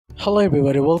Hello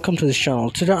everybody, welcome to this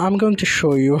channel. Today I'm going to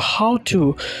show you how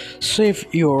to save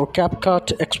your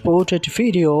Capcut exported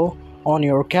video on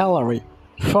your gallery.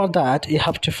 For that, you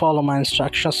have to follow my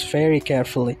instructions very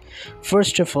carefully.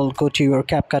 First of all, go to your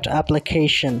Capcut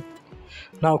application.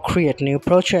 Now create new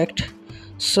project.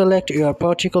 Select your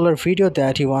particular video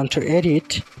that you want to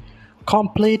edit.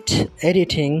 Complete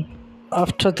editing.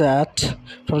 After that,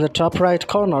 from the top right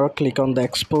corner, click on the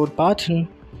export button.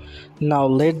 Now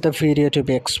let the video to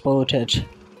be exported.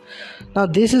 Now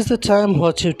this is the time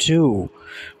what to do.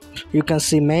 You can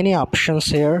see many options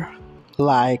here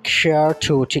like share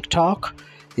to TikTok,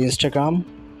 Instagram,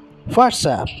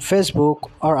 WhatsApp, Facebook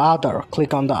or other.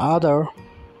 Click on the other.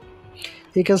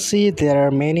 You can see there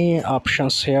are many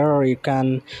options here. You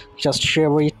can just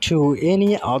share it to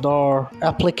any other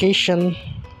application.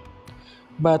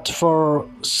 But for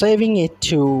saving it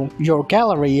to your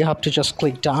gallery, you have to just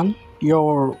click done.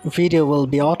 Your video will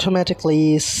be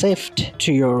automatically saved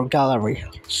to your gallery.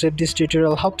 So if this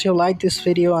tutorial helped you, like this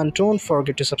video and don't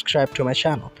forget to subscribe to my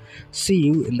channel. See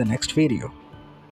you in the next video.